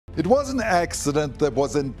It was an accident that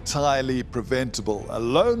was entirely preventable. A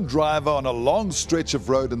lone driver on a long stretch of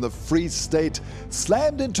road in the Free State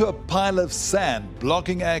slammed into a pile of sand,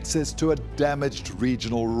 blocking access to a damaged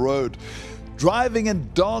regional road. Driving in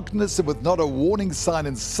darkness and with not a warning sign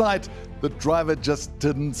in sight, the driver just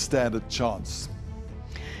didn't stand a chance.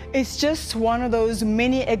 It's just one of those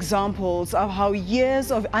many examples of how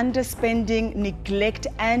years of underspending, neglect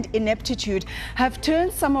and ineptitude have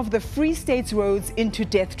turned some of the Free State's roads into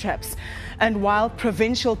death traps. And while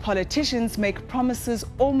provincial politicians make promises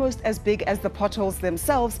almost as big as the potholes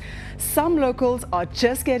themselves, some locals are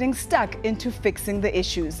just getting stuck into fixing the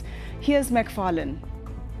issues. Here's 𝗵𝗶𝘀.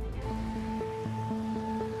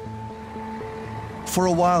 For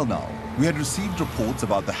a while now, we had received reports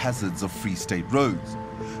about the hazards of Free State roads.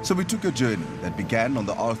 So we took a journey that began on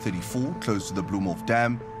the R34 close to the 𝗶𝗶𝗴𝗶𝗴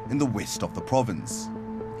Dam in the west of the province.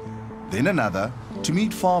 Then another to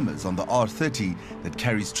meet farmers on the R30 that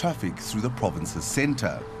carries traffic through the province's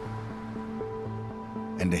centre.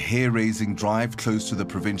 And a hair-raising drive close to the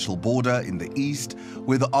provincial border in the east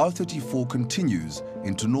where the R34 continues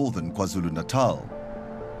into northern KwaZulu-Natal.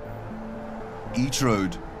 Each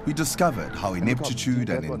road, we discovered how ineptitude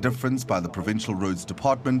and indifference by the Provincial Roads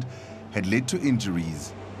Department had led to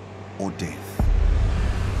injuries or death.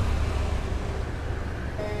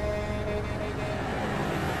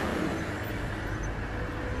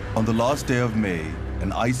 On the last day of May,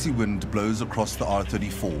 an icy wind blows across the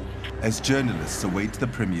R34 as journalists await the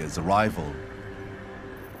Premier's arrival.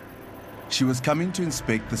 She was coming to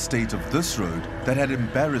inspect the state of this road that had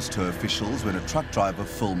embarrassed her officials when a truck driver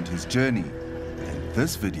filmed his journey. And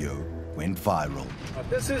this video went viral.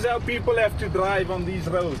 This is how people have to drive on these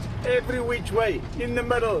roads. Every which way, in the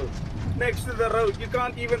middle, next to the road. You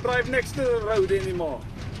can't even drive next to the road anymore.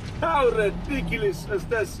 How ridiculous is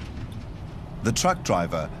this? The truck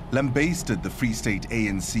driver lambasted the Free State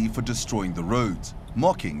ANC for destroying the roads,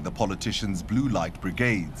 mocking the politicians' blue light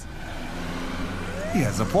brigades. He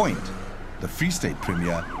has a point. The Free State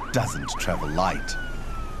Premier doesn't travel light.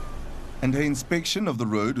 And her inspection of the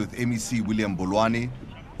road with MEC William Bolwane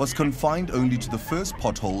was confined only to the first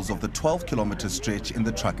potholes of the 12-kilometer stretch in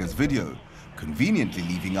the trucker's video, conveniently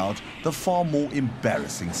leaving out the far more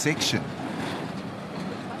embarrassing section.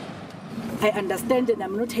 I understand and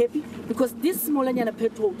I'm not happy because these small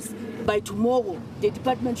potholes, by tomorrow, the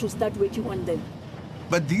department should start working on them.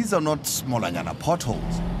 But these are not smolanyana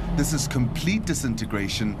potholes. This is complete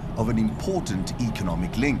disintegration of an important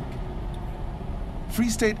economic link. Free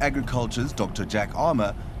State Agriculture's Dr.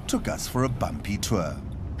 𝗀𝗃𝗏 took us for a bumpy tour.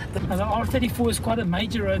 The R34 is quite a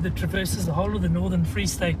major road that traverses the whole of the northern Free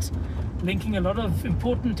State, linking a lot of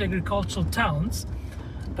important agricultural towns.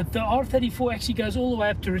 But the R34 actually goes all the way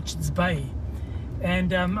up to Richards Bay.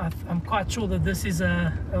 And I'm quite sure that this is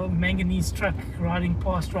a manganese truck riding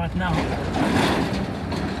past right now.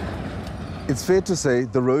 It's fair to say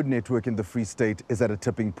the road network in the Free State is at a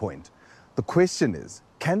tipping point. The question is,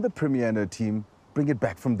 can the Premier and her team bring it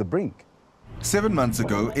back from the brink? 7 months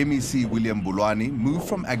ago, MEC William Bolwane moved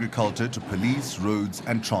from agriculture to police, roads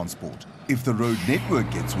and transport. If the road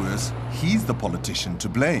network gets worse, he's the politician to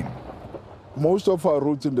blame. Most of our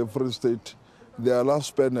roads in the Free State, their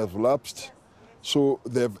lifespan has lapsed, so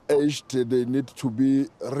they've aged, they need to be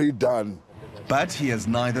redone. But he has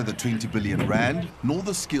neither the 20 billion rand nor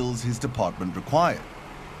the skills his department require.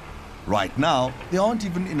 Right now, there aren't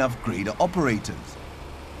even enough grader operators.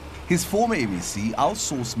 His former MEC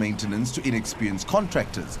outsourced maintenance to inexperienced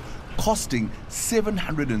contractors, costing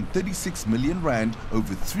 736 million rand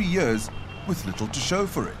over 3 years with little to show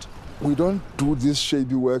for it. We don't do these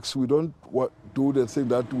shabby works. We don't do the thing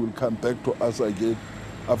that will come back to us again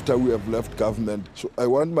after we have left government. So I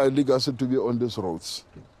want my legacy to be on these roads.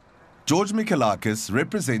 𝗀𝗃𝗏𝗏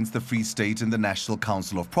represents the Free State in the National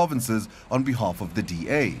Council of Provinces on behalf of the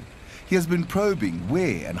DA. He has been probing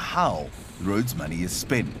where and how roads money is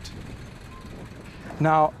spent.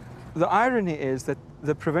 Now, the irony is that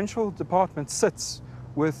the provincial department sits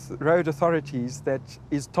with road authorities that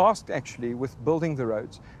is tasked actually with building the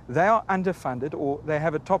roads. They are underfunded, or they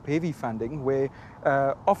have a top-heavy funding where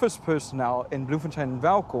office personnel in Bloemfontein and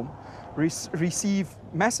Welkom receive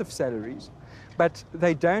massive salaries, but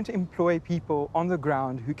they don't employ people on the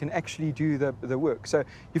ground who can actually do the work. So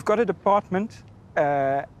you've got a department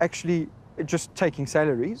actually just taking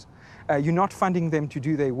salaries. You're not funding them to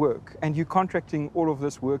do their work, and you're contracting all of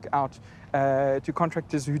this work out to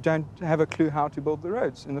contractors who don't have a clue how to build the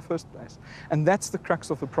roads in the first place. And that's the crux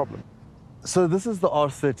of the problem. So this is the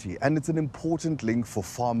R30, and it's an important link for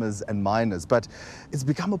farmers and miners, but it's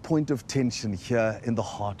become a point of tension here in the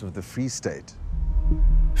heart of the Free State.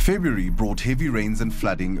 February brought heavy rains and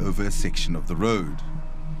flooding over a section of the road.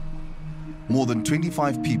 more than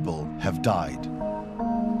 25 people have died.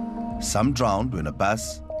 Some drowned when a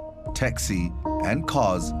bus, taxi and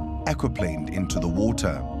cars aquaplaned into the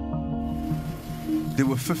water. There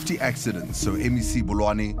were 50 accidents, so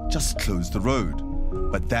𝗶𝗵𝗶𝗶𝗴𝗶 just closed the road.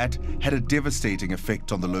 But that had a devastating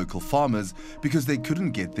effect on the local farmers because they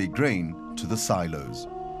couldn't get their grain to the silos.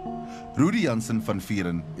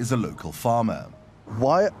 𝗃𝗂𝗃 is a local farmer.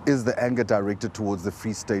 Why is the anger directed towards the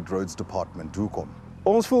Free State Roads Department? Hoekom?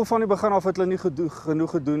 Ons voel van die begin af het hulle nie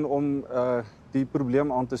genoeg gedoen om die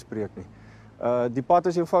probleem aan te spreek nie. Die pad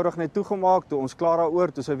is eenvoudig net toegemaak, toe ons klaar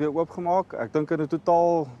daaroor, toe is hy weer oopgemaak. Ek dink in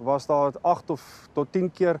totaal was daar 8 tot 10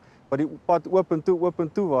 keer wat die pad oop en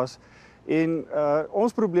toe was. En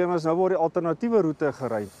ons probleem is nou word die alternatiewe roete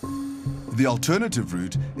gery. The alternative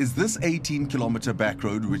route is this 18-kilometer back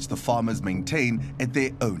road which the farmers maintain at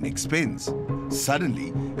their own expense.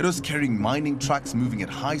 Suddenly, it was carrying mining trucks moving at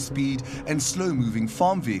high speed and slow-moving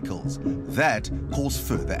farm vehicles. That caused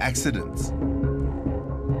further accidents.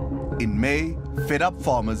 In May, fed-up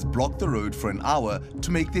farmers blocked the road for an hour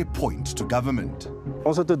to make their point to government.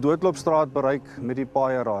 Ons het 'n doodloopstraat bereik met die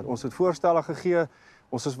paaieraad. Ons het voorstelle gegee,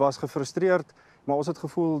 ons was gefrustreerd, maar ons het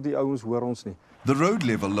gevoel die ouens hoor ons nie. The road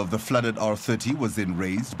level of the flooded R30 was then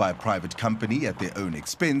raised by a private company at their own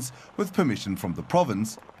expense with permission from the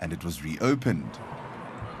province, and it was reopened.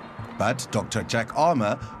 But Dr.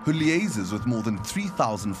 𝗀𝗃𝗏, who liaises with more than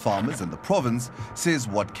 3,000 farmers in the province, says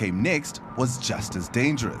what came next was just as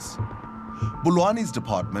dangerous. Bulwani's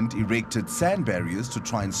department erected sand barriers to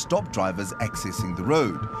try and stop drivers accessing the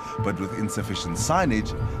road, but with insufficient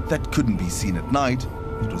signage that couldn't be seen at night,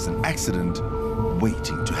 it was an accident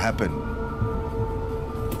waiting to happen.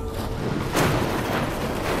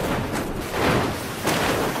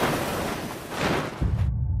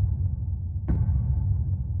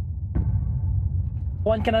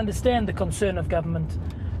 One can understand the concern of government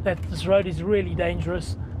that this road is really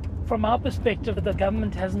dangerous. From our perspective, the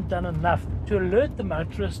government hasn't done enough to alert the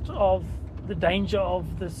motorist of the danger of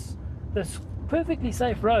this perfectly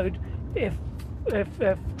safe road. If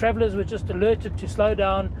travellers were just alerted to slow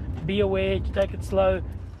down, to be aware, to take it slow.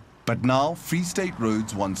 But now Free State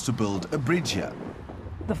Roads wants to build a bridge here.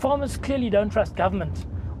 The farmers clearly don't trust government.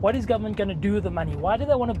 What is government going to do with the money? Why do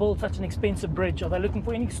they want to build such an expensive bridge? Are they looking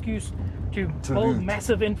for any excuse to build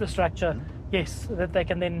massive infrastructure? Yes, that they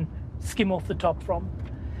can then skim off the top from.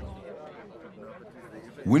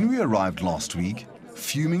 When we arrived last week,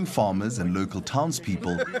 fuming farmers and local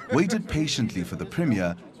townspeople waited patiently for the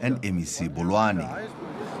Premier and 𝗶𝗵𝗶𝗶𝗴𝗶.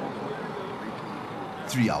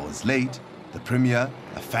 3 hours late, the Premier,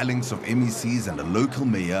 a phalanx of MECs and a local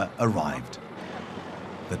mayor arrived.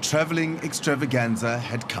 The travelling extravaganza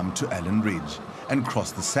had come to Allen Ridge and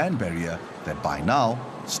crossed the sand barrier that by now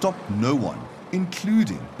stopped no one,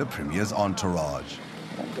 including the Premier's entourage.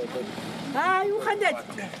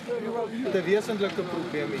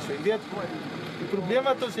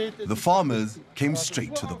 The farmers came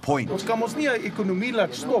straight to the point.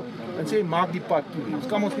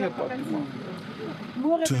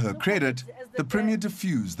 To her credit, the Premier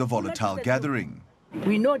diffused the volatile gathering.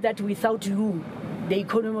 We know that without you, the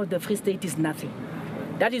economy of the Free State is nothing.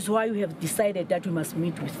 That is why we have decided that we must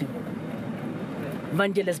meet with you.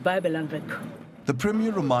 𝗃𝗃𝗃𝗏𝗃. The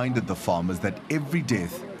Premier reminded the farmers that every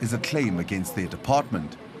death is a claim against their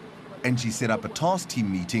department, and she set up a task team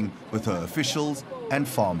meeting with her officials and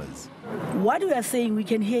farmers. What we are saying, we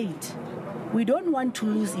can hear it. We don't want to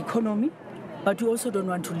lose economy, but we also don't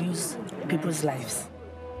want to lose people's lives.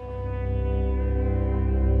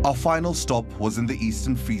 Our final stop was in the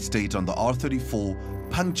Eastern Free State on the R34,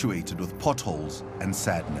 punctuated with potholes and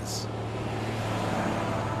sadness.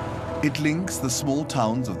 It links the small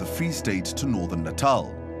towns of the Free State to northern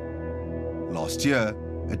Natal. Last year,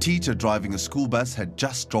 a teacher driving a school bus had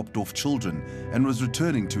just dropped off children and was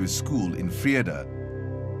returning to his school in Vrede,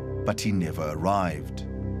 but he never arrived.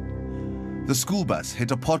 The school bus hit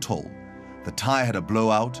a pothole, the tyre had a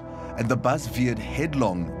blowout, and the bus veered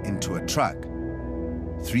headlong into a truck.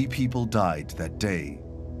 3 people died that day.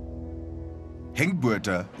 Henk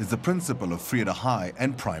Botha is the principal of Vrede High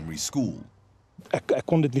and Primary School. Ek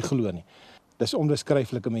kon dit nie glo nie. Dis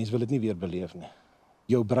onbeskryflik, 'n mens wil dit nie weer beleef nie.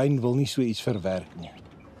 Jou brein wil nie so iets verwerk nie.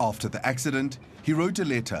 After the accident, he wrote a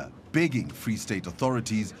letter begging Free State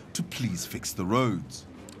authorities to please fix the roads.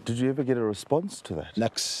 Did you ever get a response to that?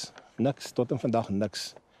 Niks, tot en vandag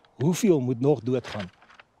niks. Hoeveel moet nog doodgaan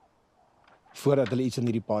voordat hulle iets in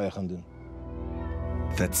hierdie paaie gaan doen?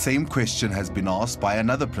 That same question has been asked by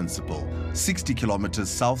another principal, 60 kilometers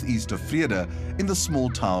southeast of Vrede in the small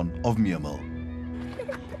town of 𝗵𝗶𝗶𝗶.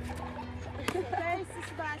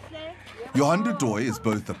 Johan du Toit is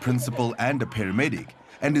both a principal and a paramedic,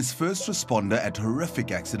 and is first responder at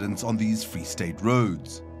horrific accidents on these Free State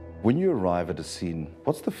roads. When you arrive at a scene,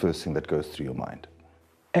 what's the first thing that goes through your mind?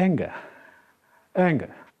 Anger.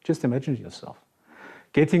 Anger. Just imagine yourself.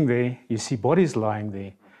 Getting there, you see bodies lying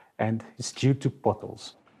there, and it's due to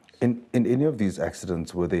potholes. In any of these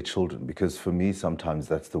accidents, were there children? Because for me, sometimes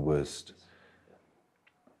that's the worst.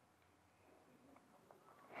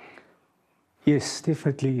 Yes,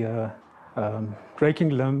 definitely. Breaking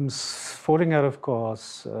limbs, falling out of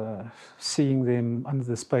cars, seeing them under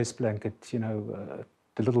the space blanket, you know,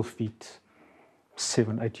 the little feet,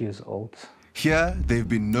 7, 8 years old. Here, there have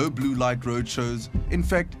been no blue light road shows. In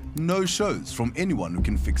fact, no shows from anyone who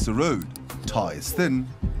can fix a road. Tar is thin,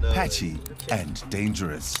 patchy, and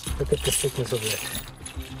dangerous. Look at the thickness of that.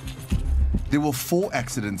 There were 4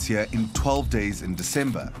 accidents here in 12 days in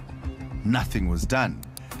December. Nothing was done.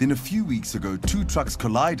 Then a few weeks ago, 2 trucks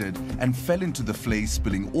collided and fell into the 𝗶𝗶𝗴𝗶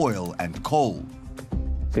spilling oil and coal.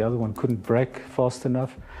 The other one couldn't brake fast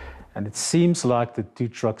enough, and it seems like the 2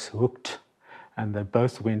 trucks hooked, and they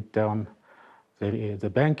both went down the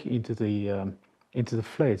bank into the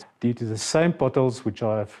𝗶𝗶𝗴𝗶 due to the same potholes which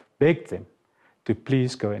I have begged them to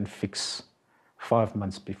please go and fix 5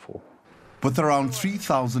 months before. With around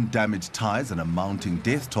 3,000 damaged tyres and a mounting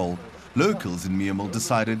death toll, locals in 𝗶𝗶𝗴𝗶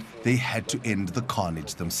decided they had to end the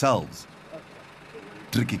carnage themselves.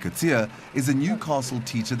 𝗀𝗁𝗃𝗃𝗃 is a Newcastle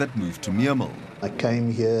teacher that moved to 𝗶𝗶𝗴𝗃. I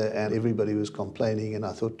came here and everybody was complaining, and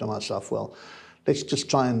I thought to myself, well, let's just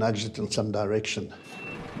try and nudge it in some direction.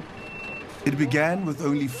 It began with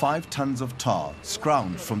only 5 tons of tar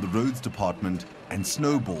scrounged from the roads department and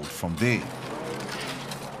snowballed from there.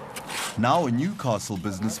 Now a Newcastle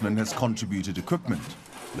businessman has contributed equipment.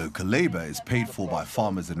 Local labour is paid for by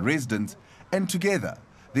farmers and residents, and together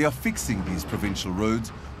they are fixing these provincial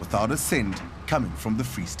roads without a cent coming from the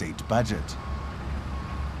Free State budget.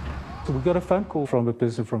 So we got a phone call from a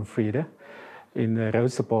person from Freda in the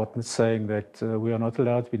roads department saying that we are not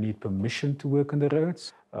allowed, we need permission to work on the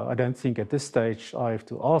roads. I don't think at this stage I have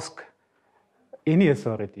to ask any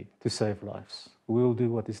authority to save lives. We will do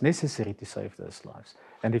what is necessary to save those lives.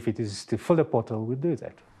 And if it is to fill a pothole, we'll do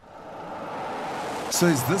that. So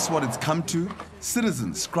is this what it's come to?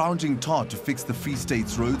 Citizens scrounging tar to fix the Free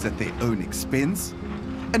State's roads at their own expense?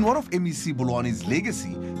 And what of 𝗶𝗶𝗶𝗶𝗀's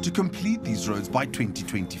legacy to complete these roads by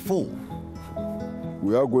 2024?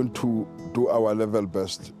 We are going to do our level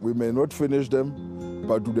best. We may not finish them,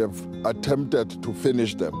 but we have attempted to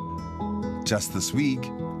finish them. Just this week,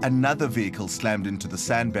 another vehicle slammed into the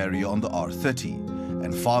sand barrier on the R30,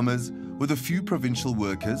 and farmers, with a few provincial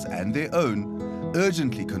workers and their own,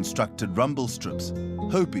 urgently constructed rumble strips,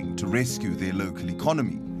 hoping to rescue their local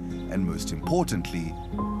economy, and most importantly,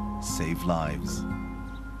 save lives.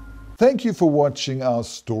 Thank you for watching our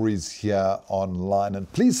stories here online,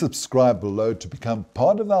 and please subscribe below to become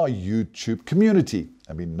part of our YouTube community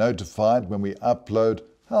and be notified when we upload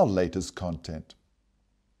our latest content.